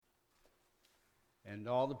And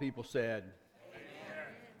all the people said, Amen.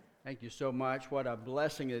 Thank you so much. What a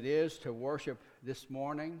blessing it is to worship this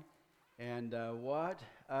morning. And what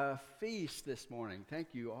a feast this morning. Thank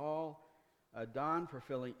you all. Don for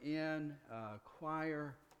filling in,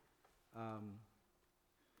 choir.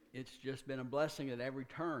 It's just been a blessing at every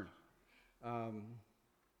turn.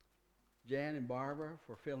 Jan and Barbara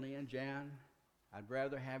for filling in. Jan, I'd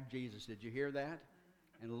rather have Jesus. Did you hear that?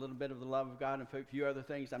 And a little bit of the love of God and a few other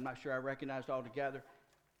things I'm not sure I recognized altogether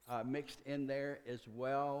mixed in there as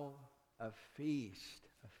well. A feast.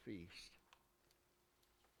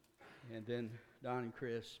 And then Don and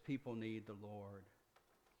Chris, people need the Lord.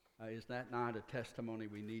 Is that not a testimony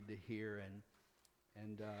we need to hear?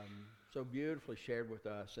 And so beautifully shared with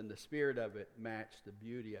us, and the spirit of it matched the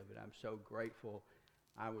beauty of it. I'm so grateful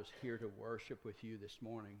I was here to worship with you this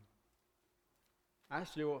morning.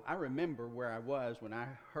 I remember where I was when I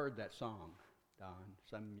heard that song, Don,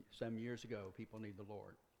 some years ago, People Need the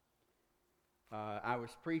Lord. I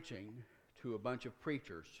was preaching to a bunch of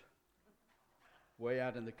preachers way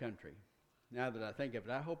out in the country. Now that I think of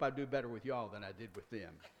it, I hope I do better with y'all than I did with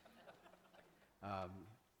them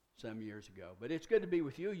some years ago. But it's good to be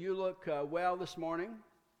with you. You look well this morning.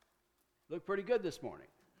 Look pretty good this morning.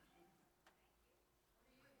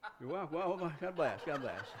 You're welcome. Well, God bless.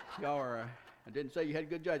 Y'all are... I didn't say you had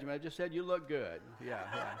good judgment. I just said you look good. Yeah.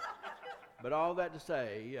 But all that to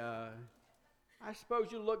say, I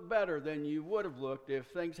suppose you look better than you would have looked if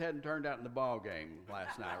things hadn't turned out in the ball game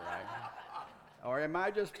last night, right? Or am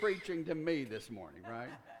I just preaching to me this morning,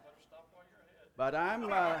 right? But I'm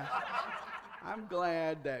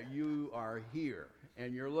glad that you are here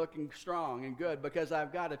and you're looking strong and good, because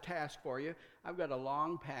I've got a task for you. I've got a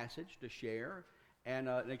long passage to share and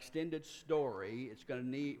an extended story. It's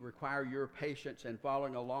going to require your patience and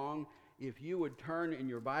following along. If you would turn in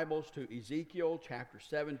your Bibles to Ezekiel chapter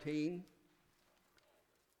 17.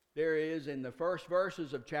 There is, in the first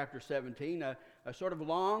verses of chapter 17, a sort of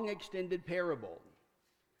long extended parable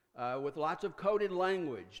with lots of coded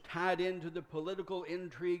language tied into the political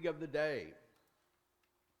intrigue of the day.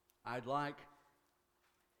 I'd like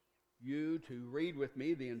you to read with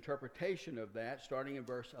me the interpretation of that, starting in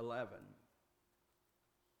verse 11.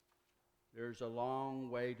 There's a long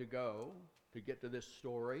way to go to get to this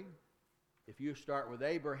story. If you start with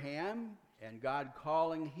Abraham and God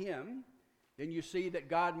calling him, then you see that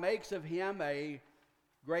God makes of him a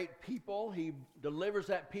great people. He delivers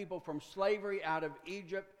that people from slavery out of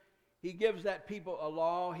Egypt. He gives that people a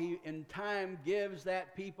law. He, in time, gives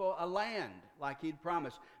that people a land like he'd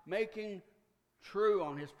promised, making true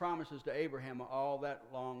on his promises to Abraham all that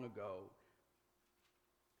long ago.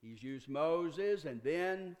 He's used Moses and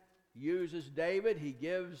then uses David. He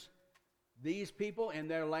gives these people in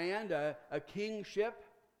their land a kingship,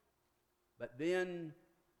 but then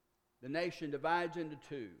the nation divides into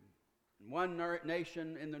two. And one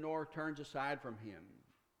nation in the north turns aside from him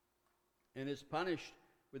and is punished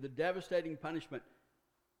with a devastating punishment.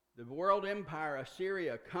 The world empire,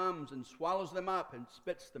 Assyria, comes and swallows them up and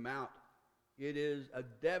spits them out. It is a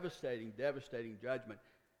devastating judgment.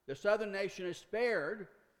 The southern nation is spared,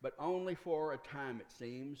 but only for a time, it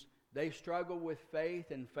seems. They struggle with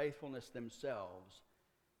faith and faithfulness themselves.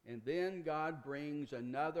 And then God brings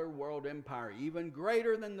another world empire, even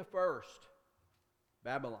greater than the first,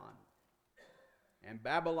 Babylon. And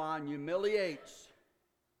Babylon humiliates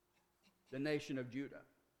the nation of Judah.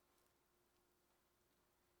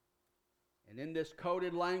 And in this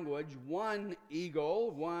coded language, one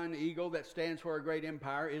eagle that stands for a great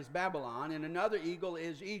empire is Babylon, and another eagle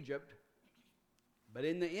is Egypt. But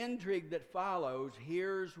in the intrigue that follows,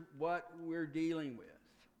 here's what we're dealing with.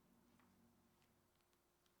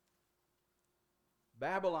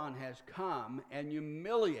 Babylon has come and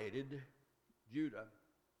humiliated Judah,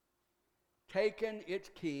 taken its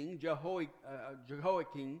king,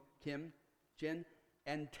 Jehoiakim,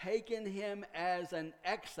 and taken him as an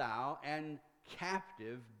exile and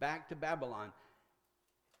captive back to Babylon.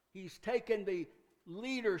 He's taken the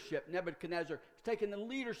leadership, Nebuchadnezzar has taken the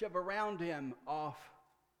leadership around him off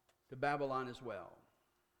to Babylon as well.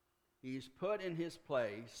 He's put in his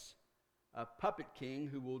place a puppet king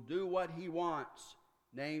who will do what he wants,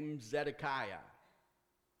 named Zedekiah.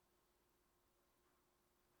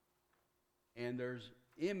 And there's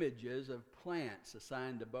images of plants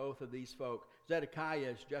assigned to both of these folk. Zedekiah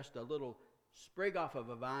is just a little sprig off of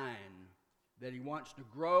a vine that he wants to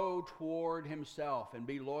grow toward himself and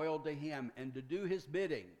be loyal to him and to do his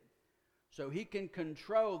bidding so he can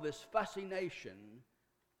control this fussy nation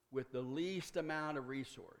with the least amount of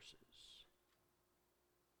resources.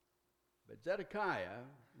 But Zedekiah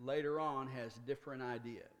later on has different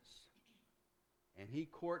ideas. And he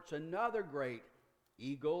courts another great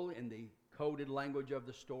eagle in the coded language of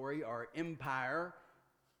the story, or empire,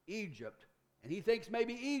 Egypt. And he thinks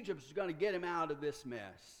maybe Egypt is going to get him out of this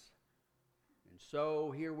mess. And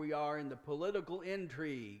so here we are in the political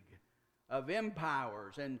intrigue of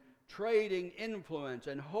empires and trading influence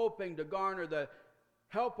and hoping to garner the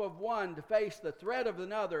help of one to face the threat of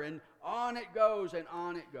another, and on it goes and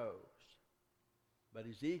on it goes. But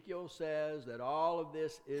Ezekiel says that all of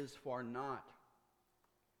this is for naught.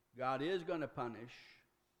 God is going to punish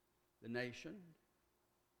the nation,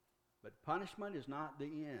 but punishment is not the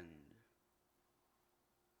end.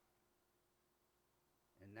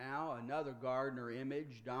 And now another gardener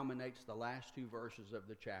image dominates the last two verses of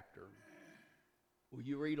the chapter. Will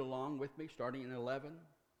you read along with me, starting in 11?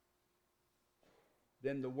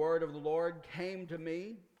 Then the word of the Lord came to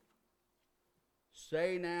me.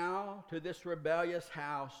 Say now to this rebellious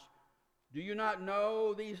house, do you not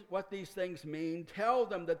know what these things mean? Tell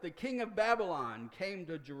them that the king of Babylon came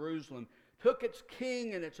to Jerusalem, took its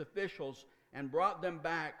king and its officials, and brought them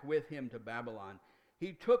back with him to Babylon.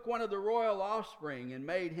 He took one of the royal offspring and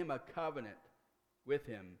made him a covenant with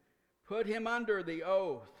him, put him under the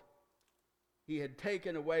oath. He had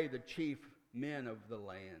taken away the chief men of the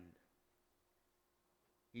land.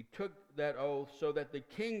 He took that oath so that the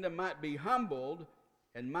kingdom might be humbled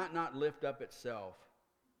and might not lift up itself.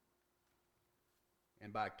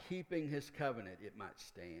 And by keeping his covenant, it might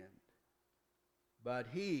stand. But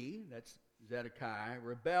he, that's Zedekiah,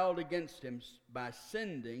 rebelled against him by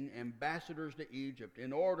sending ambassadors to Egypt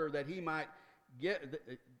in order that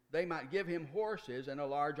they might give him horses and a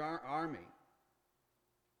large army.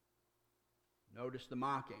 Notice the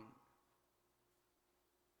mocking.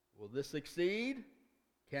 Will this succeed?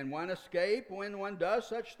 Can one escape when one does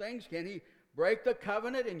such things? Can he break the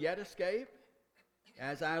covenant and yet escape?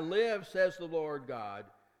 As I live, says the Lord God,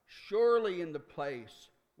 surely in the place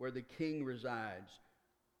where the king resides,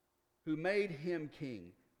 who made him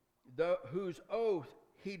king, whose oath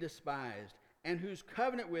he despised, and whose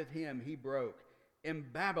covenant with him he broke, in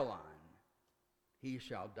Babylon he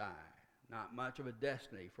shall die. Not much of a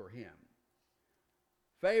destiny for him.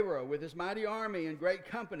 Pharaoh, with his mighty army and great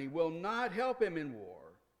company, will not help him in war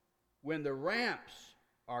when the ramps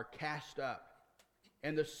are cast up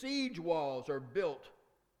and the siege walls are built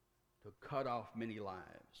to cut off many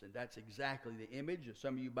lives. And that's exactly the image that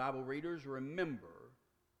some of you Bible readers remember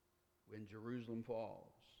when Jerusalem falls.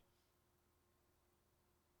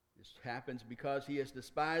 This happens because he has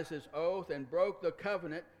despised his oath and broke the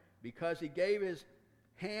covenant, because he gave his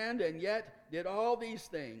hand and yet did all these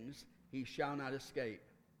things. He shall not escape.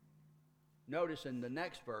 Notice in the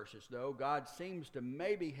next verses, though, God seems to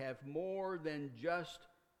maybe have more than just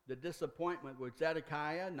the disappointment with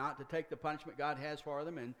Zedekiah, not to take the punishment God has for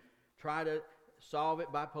them and try to solve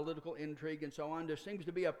it by political intrigue and so on. There seems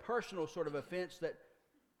to be a personal sort of offense that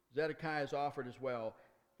Zedekiah has offered as well.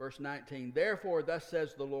 Verse 19, therefore, thus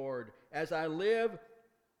says the Lord, as I live,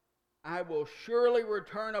 I will surely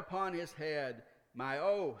return upon his head my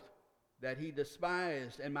oath that he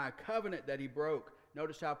despised and my covenant that he broke.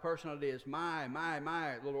 Notice how personal it is. My,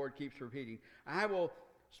 the Lord keeps repeating. I will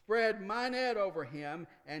spread my net over him,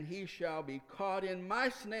 and he shall be caught in my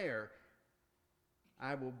snare.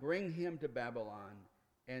 I will bring him to Babylon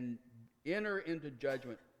and enter into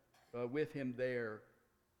judgment with him there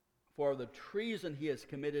for the treason he has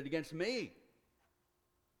committed against me.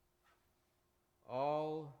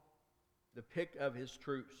 All the pick of his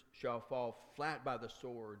troops shall fall flat by the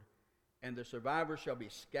sword, and the survivors shall be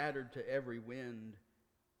scattered to every wind.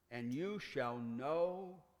 And you shall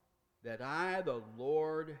know that I, the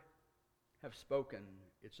Lord, have spoken.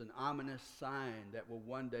 It's an ominous sign that will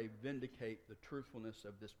one day vindicate the truthfulness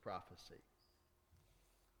of this prophecy.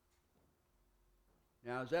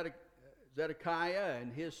 Now, Zedekiah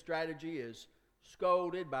and his strategy is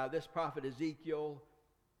scolded by this prophet Ezekiel.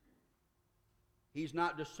 He's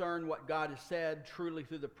not discerned what God has said truly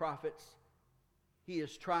through the prophets. He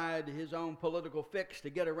has tried his own political fix to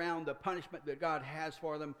get around the punishment that God has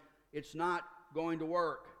for them. It's not going to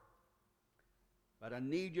work. But I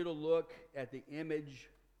need you to look at the image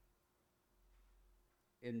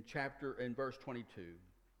in verse 22.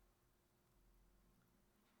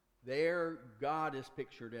 There, God is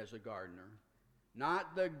pictured as a gardener.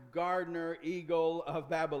 Not the gardener eagle of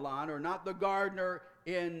Babylon, or not the gardener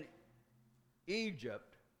in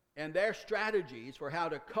Egypt and their strategies for how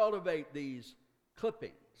to cultivate these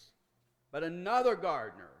clippings, but another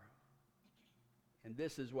gardener. And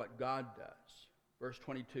this is what God does. Verse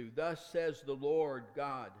 22, thus says the Lord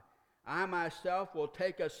God, I myself will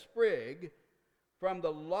take a sprig from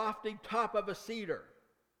the lofty top of a cedar,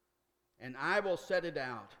 and I will set it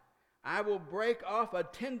out. I will break off a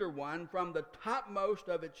tender one from the topmost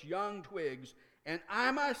of its young twigs, and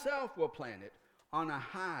I myself will plant it on a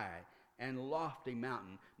high and lofty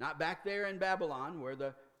mountain. Not back there in Babylon, where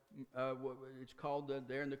it's called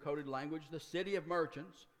there in the coded language, the city of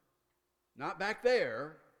merchants. Not back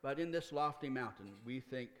there, but in this lofty mountain. We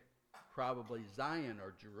think probably Zion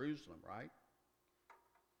or Jerusalem, right?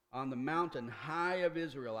 On the mountain high of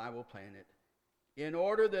Israel I will plant it, in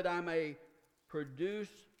order that I may produce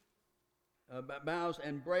boughs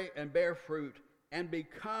and bear fruit, and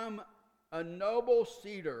become a noble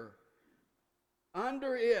cedar.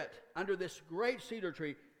 Under it, under this great cedar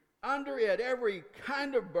tree, under it every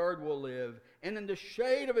kind of bird will live, and in the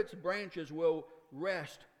shade of its branches will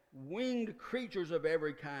rest winged creatures of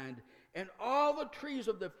every kind, and all the trees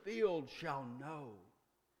of the field shall know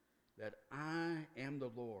that I am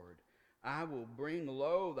the Lord. I will bring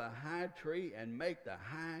low the high tree and make the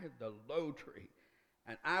high the low tree.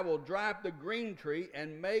 And I will dry up the green tree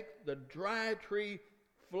and make the dry tree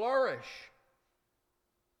flourish.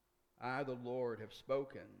 I, the Lord, have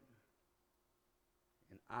spoken,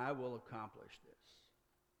 and I will accomplish this.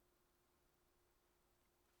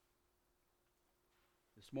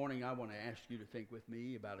 This morning I want to ask you to think with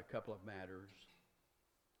me about a couple of matters.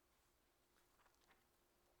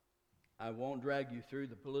 I won't drag you through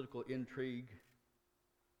the political intrigue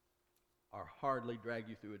or hardly drag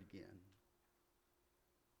you through it again.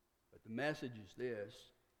 But the message is this.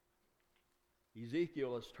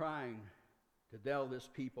 Ezekiel is trying to tell this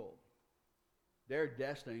people their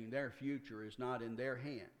destiny, their future is not in their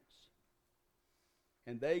hands.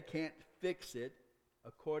 And they can't fix it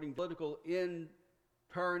according to political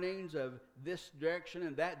turnings of this direction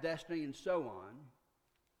and that destiny and so on.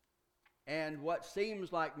 And what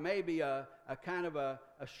seems like maybe a kind of a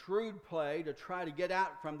shrewd play to try to get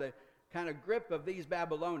out from the kind of grip of these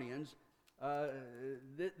Babylonians,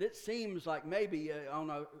 that seems like maybe on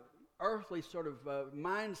a earthly sort of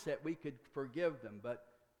mindset we could forgive them. But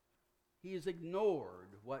he has ignored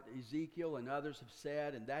what Ezekiel and others have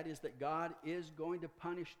said, and that is that God is going to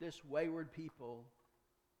punish this wayward people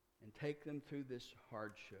and take them through this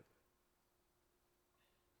hardship.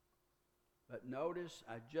 But notice,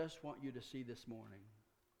 I just want you to see this morning,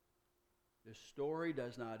 the story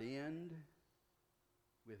does not end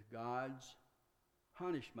with God's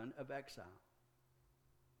punishment of exile.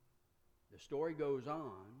 The story goes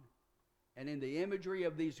on, and in the imagery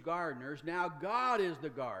of these gardeners, now God is the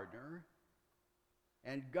gardener,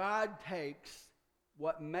 and God takes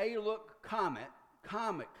what may look comic,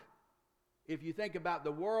 if you think about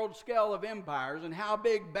the world scale of empires and how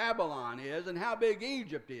big Babylon is and how big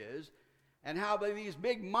Egypt is, and how these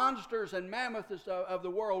big monsters and mammoths of the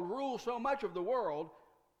world rule so much of the world.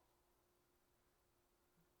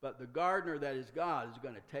 But the gardener that is God is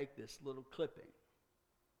going to take this little clipping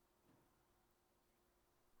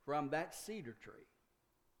from that cedar tree,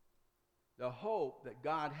 the hope that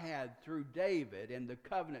God had through David and the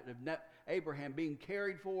covenant of Abraham being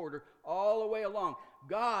carried forward all the way along.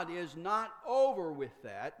 God is not over with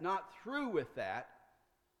that, not through with that.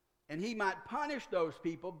 And he might punish those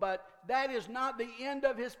people, but that is not the end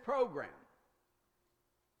of his program.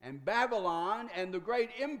 And Babylon and the great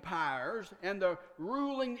empires and the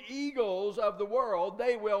ruling eagles of the world,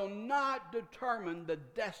 they will not determine the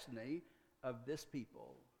destiny of this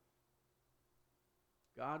people.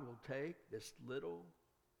 God will take this little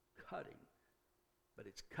cutting, but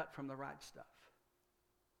it's cut from the right stuff.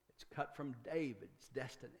 It's cut from David's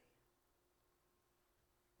destiny.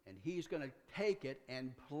 And he's going to take it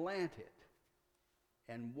and plant it.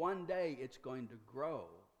 And one day it's going to grow.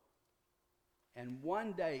 And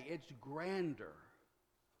one day its grandeur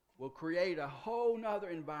will create a whole nother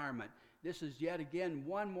environment. This is yet again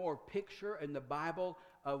one more picture in the Bible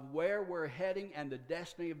of where we're heading and the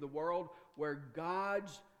destiny of the world, where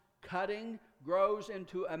God's cutting grows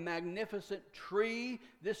into a magnificent tree.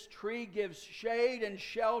 This tree gives shade and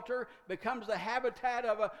shelter, becomes the habitat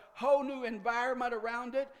of a whole new environment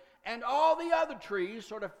around it, and all the other trees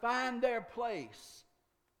sort of find their place.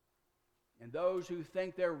 And those who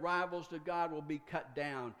think they're rivals to God will be cut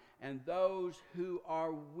down, and those who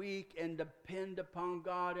are weak and depend upon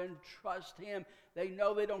God and trust him, they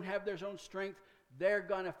know they don't have their own strength, they're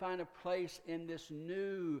going to find a place in this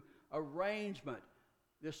new arrangement,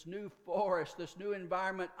 this new forest, this new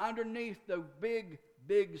environment underneath the big,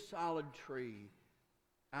 big solid tree.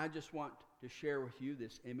 I just want to share with you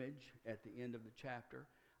this image at the end of the chapter.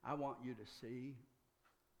 I want you to see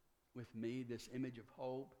with me this image of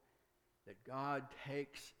hope, that God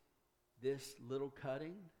takes this little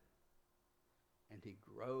cutting and he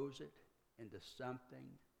grows it into something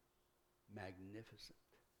magnificent.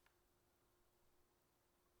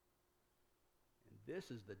 This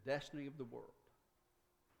is the destiny of the world.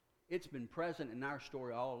 It's been present in our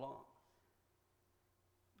story all along.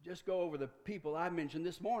 Just go over the people I mentioned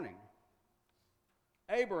this morning.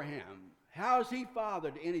 Abraham, how is he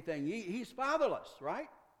fathered to anything? He's fatherless, right?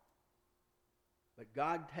 But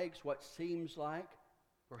God takes what seems like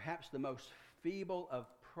perhaps the most feeble of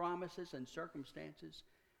promises and circumstances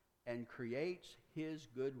and creates his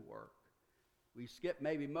good work. We skip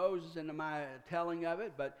maybe Moses into my telling of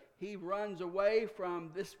it, but he runs away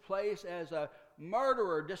from this place as a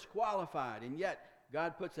murderer, disqualified, and yet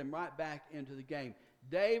God puts him right back into the game.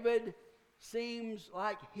 David seems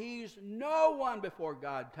like he's no one before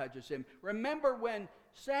God touches him. Remember when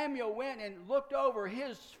Samuel went and looked over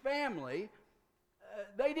his family,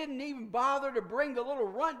 they didn't even bother to bring the little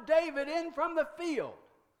runt David in from the field.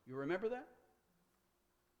 You remember that?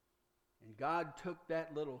 And God took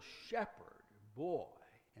that little shepherd boy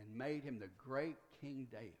and made him the great King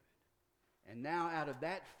David. And now out of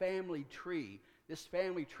that family tree, this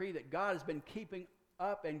family tree that God has been keeping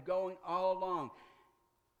up and going all along,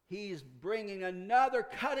 he's bringing another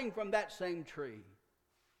cutting from that same tree.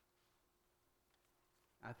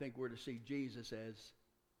 I think we're to see Jesus as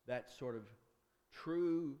that sort of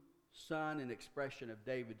true son and expression of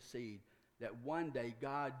David's seed that one day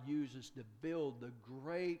God uses to build the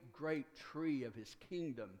great, great tree of his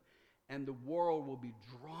kingdom, and the world will be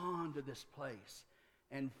drawn to this place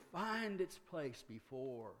and find its place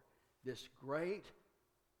before this great,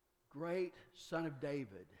 great son of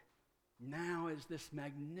David now is this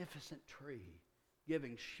magnificent tree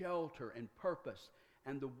giving shelter and purpose,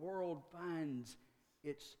 and the world finds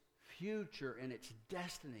its future and its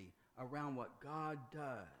destiny around what God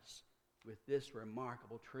does with this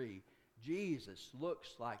remarkable tree. Jesus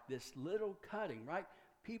looks like this little cutting, right?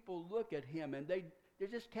 People look at him and they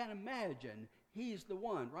just can't imagine he's the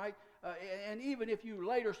one, right? And even if you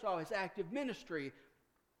later saw his active ministry,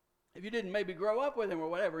 if you didn't maybe grow up with him or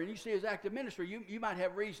whatever, and you see his active ministry, you might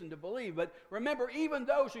have reason to believe. But remember, even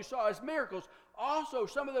those who saw his miracles, also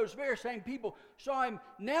some of those very same people saw him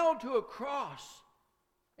nailed to a cross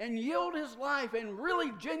and yield his life and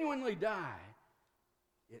really genuinely die.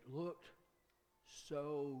 It looked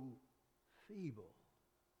so feeble.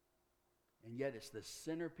 And yet it's the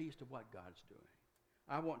centerpiece of what God's doing.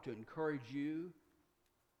 I want to encourage you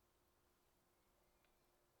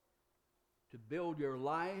to build your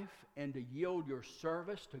life and to yield your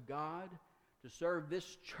service to God, to serve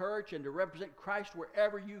this church and to represent Christ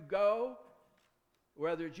wherever you go,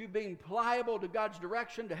 whether it's you being pliable to God's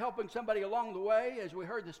direction, to helping somebody along the way, as we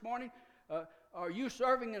heard this morning, are you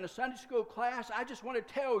serving in a Sunday school class? I just want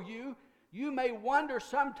to tell you, you may wonder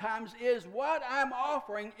sometimes, is what I'm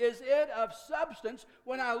offering, is it of substance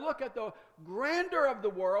when I look at the grandeur of the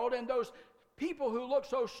world and those people who look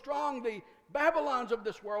so strong, the Babylons of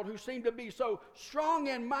this world who seem to be so strong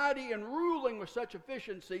and mighty and ruling with such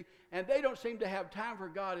efficiency, and they don't seem to have time for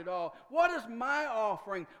God at all. What is my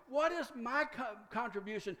offering? What is my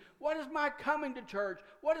contribution? What is my coming to church?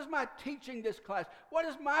 What is my teaching this class? What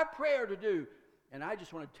is my prayer to do? And I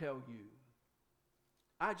just want to tell you,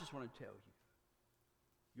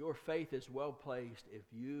 your faith is well placed if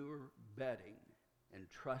you're betting and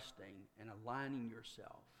trusting and aligning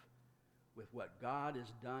yourself with what God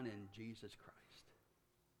has done in Jesus Christ.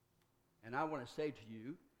 And I want to say to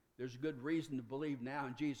you, there's good reason to believe now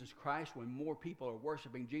in Jesus Christ when more people are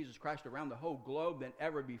worshiping Jesus Christ around the whole globe than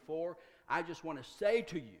ever before. I just want to say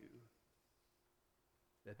to you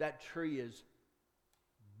that tree is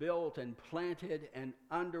built and planted and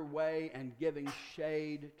underway and giving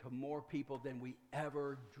shade to more people than we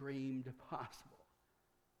ever dreamed possible.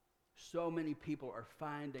 So many people are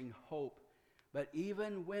finding hope, but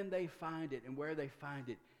even when they find it and where they find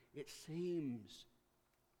it, it seems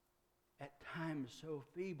at times so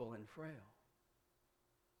feeble and frail.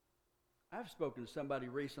 I've spoken to somebody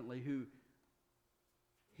recently who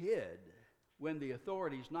hid when the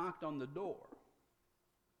authorities knocked on the door.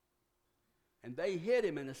 And they hid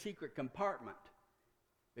him in a secret compartment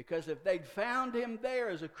because if they'd found him there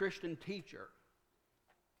as a Christian teacher,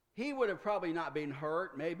 he would have probably not been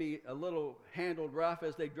hurt, maybe a little handled rough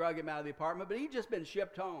as they drug him out of the apartment, but he'd just been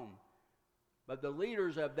shipped home. But the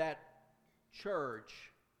leaders of that church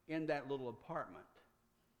in that little apartment,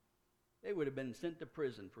 they would have been sent to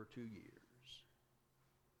prison for 2 years.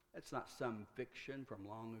 That's not some fiction from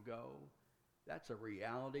long ago. That's a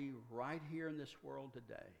reality right here in this world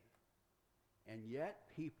today. And yet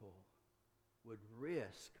people would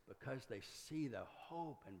risk, because they see the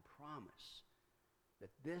hope and promise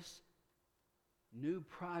that this new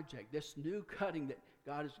project, this new cutting that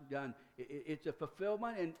God has done, it's a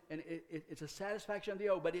fulfillment and it's a satisfaction of the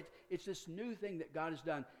old, but it's this new thing that God has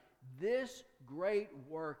done. This great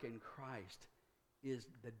work in Christ is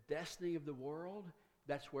the destiny of the world.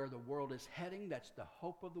 That's where the world is heading. That's the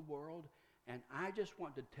hope of the world. And I just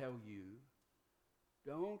want to tell you,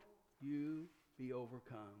 don't you be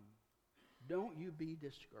overcome. Don't you be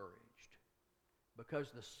discouraged.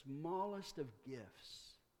 Because the smallest of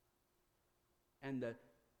gifts and the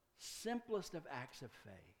simplest of acts of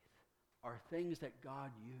faith are things that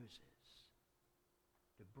God uses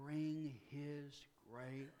to bring His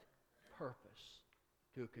great purpose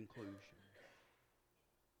to a conclusion.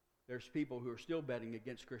 There's people who are still betting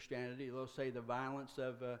against Christianity. They'll say the violence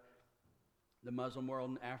of the Muslim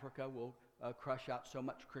world in Africa will crush out so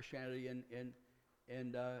much Christianity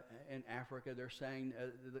in Africa. They're saying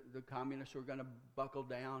the communists are going to buckle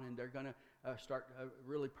down and they're going to start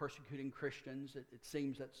really persecuting Christians. It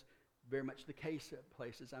seems that's very much the case at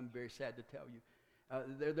places. I'm very sad to tell you.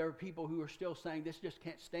 There are people who are still saying this just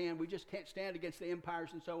can't stand. We just can't stand against the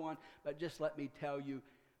empires and so on. But just let me tell you,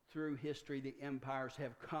 through history, the empires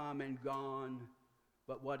have come and gone.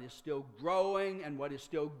 But what is still growing and what is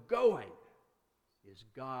still going is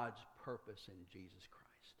God's purpose in Jesus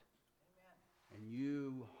Christ. Amen. And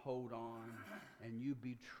you hold on and you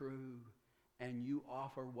be true and you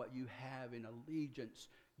offer what you have in allegiance.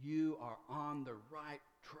 You are on the right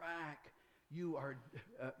track. You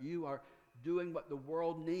are doing what the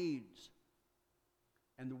world needs.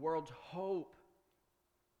 And the world's hope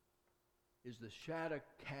is the shadow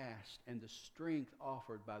cast and the strength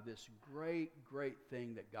offered by this great, great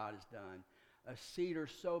thing that God has done. A cedar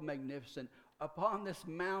so magnificent upon this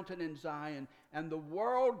mountain in Zion, and the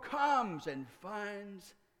world comes and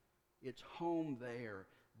finds its home there.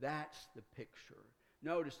 That's the picture.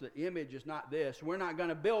 Notice the image is not this. We're not going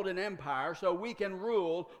to build an empire so we can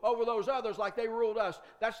rule over those others like they ruled us.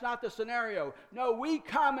 That's not the scenario. No, we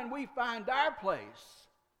come and we find our place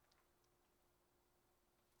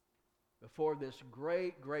before this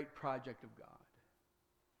great, great project of God.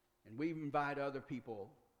 And we invite other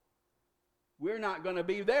people. We're not going to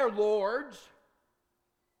be their lords.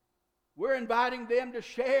 We're inviting them to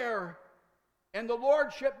share in the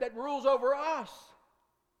lordship that rules over us.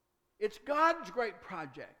 It's God's great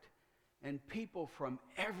project. And people from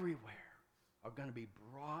everywhere are going to be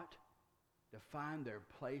brought to find their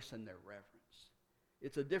place and their reverence.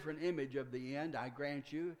 It's a different image of the end, I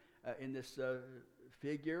grant you, in this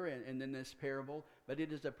figure and in this parable, but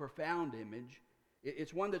it is a profound image.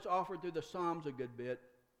 It's one that's offered through the Psalms a good bit.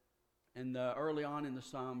 And early on in the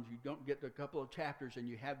Psalms, you don't get to a couple of chapters and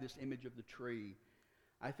you have this image of the tree.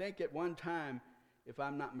 I think at one time, if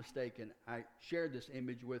I'm not mistaken, I shared this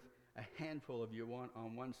image with a handful of you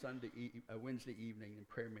on one Wednesday evening in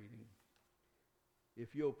prayer meeting.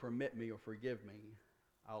 If you'll permit me or forgive me,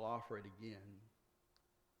 I'll offer it again.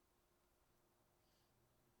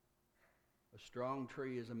 A strong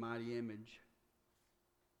tree is a mighty image.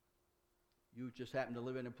 You just happen to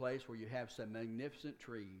live in a place where you have some magnificent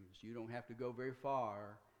trees. You don't have to go very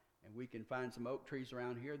far, and we can find some oak trees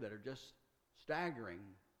around here that are just staggering.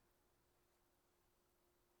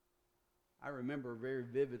 I remember very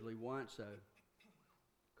vividly once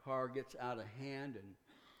a car gets out of hand and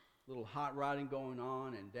a little hot rodding going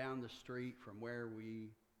on, and down the street from where we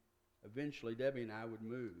eventually, Debbie and I, would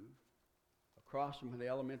move, across from the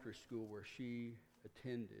elementary school where she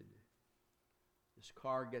attended, this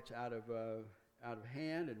car gets out of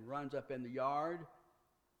hand and runs up in the yard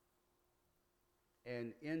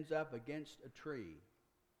and ends up against a tree.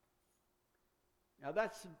 Now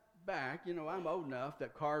that's back, I'm old enough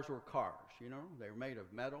that cars were cars, They were made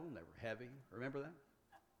of metal and they were heavy. Remember that?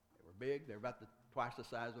 They were big. They're about twice the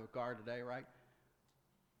size of a car today, right?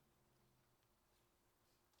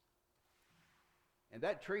 And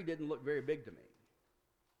that tree didn't look very big to me.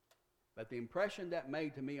 But the impression that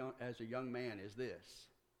made to me as a young man is this.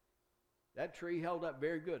 That tree held up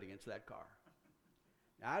very good against that car.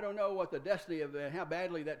 Now, I don't know what the destiny of how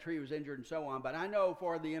badly that tree was injured and so on, but I know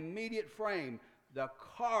for the immediate frame, the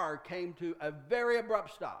car came to a very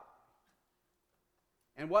abrupt stop.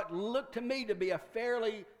 And what looked to me to be a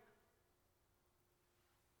fairly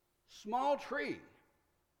small tree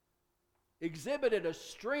exhibited a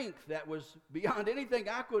strength that was beyond anything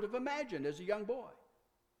I could have imagined as a young boy.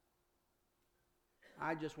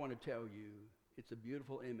 I just want to tell you, it's a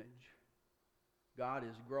beautiful image. God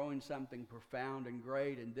is growing something profound and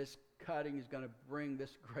great, and this cutting is going to bring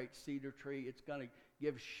this great cedar tree. It's going to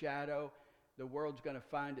give shadow. The world's going to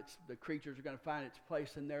the creatures are going to find its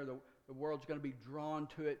place in there. The world's going to be drawn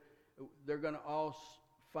to it. They're going to all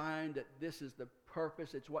find that this is the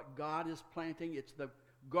purpose. It's what God is planting. It's the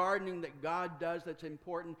gardening that God does that's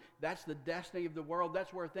important. That's the destiny of the world.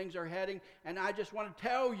 That's where things are heading. And I just want to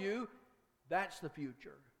tell you, that's the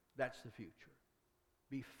future. That's the future.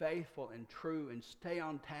 Be faithful and true and stay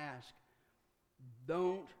on task.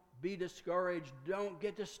 Don't be discouraged. Don't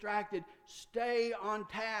get distracted. Stay on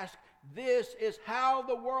task. This is how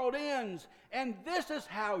the world ends. And this is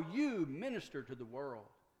how you minister to the world.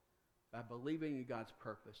 By believing in God's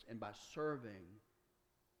purpose and by serving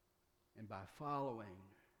and by following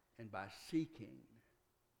and by seeking.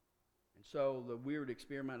 And so the weird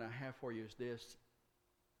experiment I have for you is this.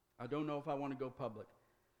 I don't know if I want to go public.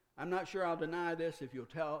 I'm not sure I'll deny this if you'll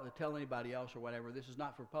tell anybody else or whatever. This is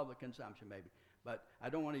not for public consumption maybe. But I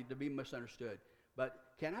don't want it to be misunderstood. But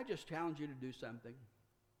can I just challenge you to do something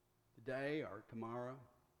today or tomorrow?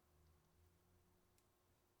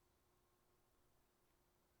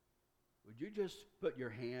 Would you just put your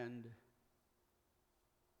hand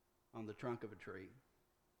on the trunk of a tree?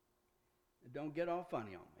 And don't get all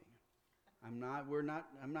funny on me.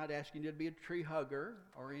 I'm not asking you to be a tree hugger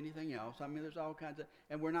or anything else. I mean, there's all kinds of,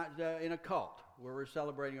 and we're not in a cult where we're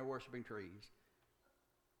celebrating or worshiping trees.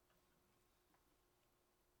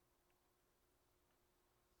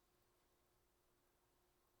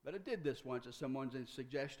 But I did this once at someone's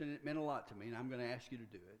suggestion. It meant a lot to me, and I'm going to ask you to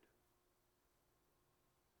do it.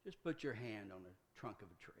 Just put your hand on the trunk of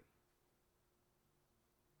a tree.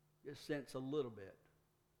 Just sense a little bit.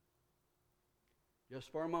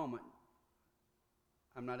 Just for a moment.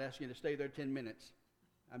 I'm not asking you to stay there 10 minutes.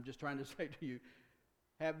 I'm just trying to say to you,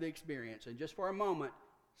 have the experience. And just for a moment,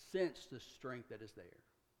 sense the strength that is there.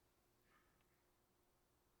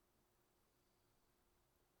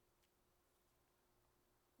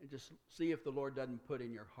 And just see if the Lord doesn't put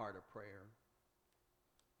in your heart a prayer.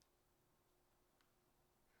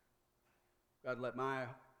 God, let my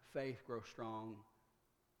faith grow strong.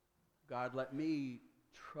 God, let me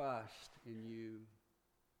trust in you.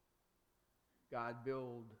 God,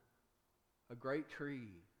 build a great tree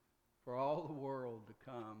for all the world to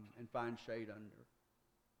come and find shade under.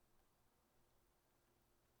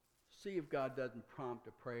 See if God doesn't prompt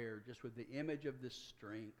a prayer just with the image of the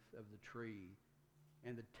strength of the tree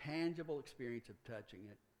and the tangible experience of touching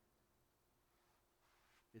it.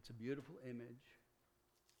 It's a beautiful image.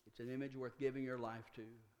 It's an image worth giving your life to.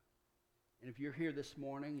 And if you're here this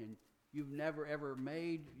morning and you've never ever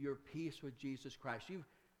made your peace with Jesus Christ,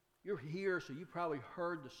 you're here, so you probably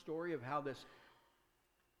heard the story of how this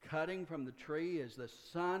cutting from the tree is the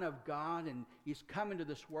Son of God, and he's come into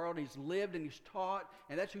this world, he's lived and he's taught,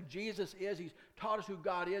 and that's who Jesus is. He's taught us who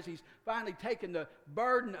God is. He's finally taken the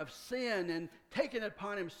burden of sin and taken it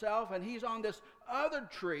upon himself, and he's on this other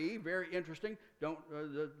tree. Very interesting.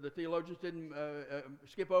 The theologians didn't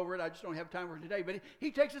skip over it. I just don't have time for it today, but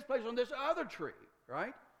he takes his place on this other tree,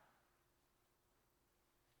 right?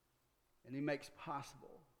 And he makes possible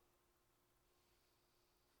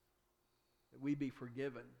that we be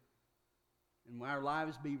forgiven and our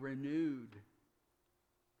lives be renewed,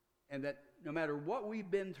 and that no matter what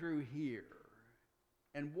we've been through here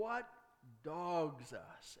and what dogs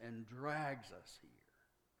us and drags us here,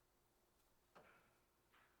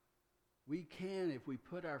 we can, if we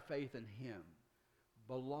put our faith in him,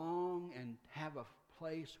 belong and have a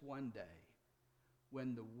place one day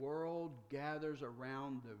when the world gathers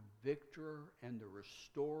around the victor and the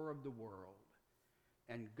restorer of the world,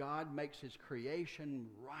 and God makes his creation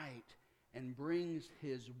right and brings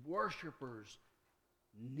his worshipers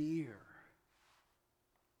near.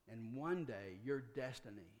 And one day your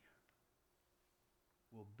destiny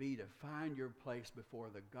will be to find your place before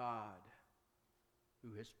the God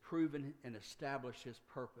who has proven and established his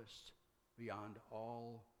purpose beyond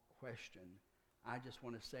all question. I just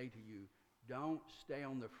want to say to you, don't stay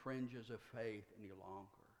on the fringes of faith any longer.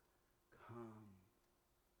 Come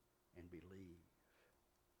and believe.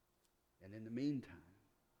 And in the meantime,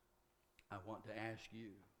 I want to ask you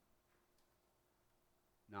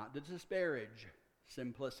not to disparage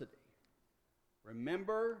simplicity.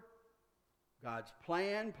 Remember God's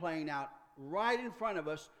plan playing out right in front of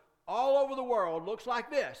us all over the world looks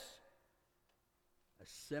like this. A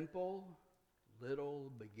simple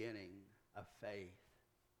little beginning of faith.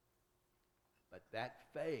 But that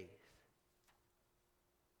faith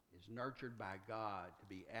is nurtured by God to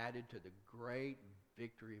be added to the great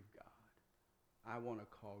victory of God. I want to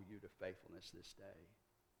call you to faithfulness this day.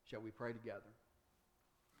 Shall we pray together?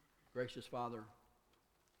 Gracious Father,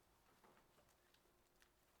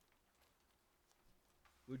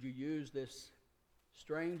 would you use this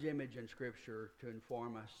strange image in Scripture to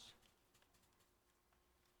inform us?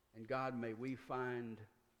 And God, may we find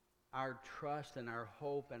our trust and our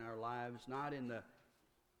hope in our lives not in the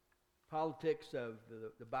politics of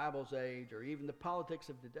the Bible's age or even the politics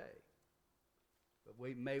of today.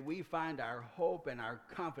 But may we find our hope and our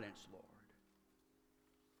confidence, Lord,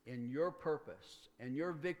 in your purpose and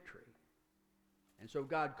your victory. And so,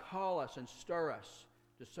 God, call us and stir us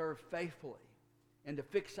to serve faithfully and to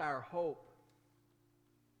fix our hope.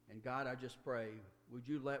 And God, I just pray, would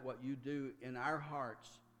you let what you do in our hearts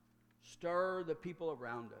stir the people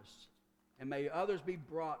around us, and may others be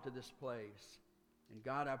brought to this place. And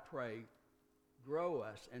God, I pray, grow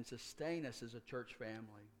us and sustain us as a church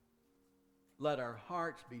family. Let our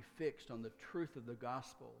hearts be fixed on the truth of the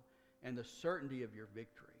gospel and the certainty of your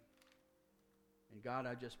victory. And God,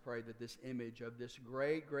 I just pray that this image of this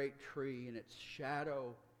great, great tree and its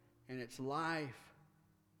shadow and its life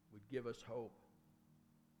would give us hope.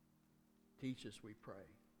 Teach us, we pray.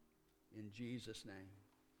 In Jesus' name,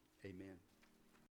 amen.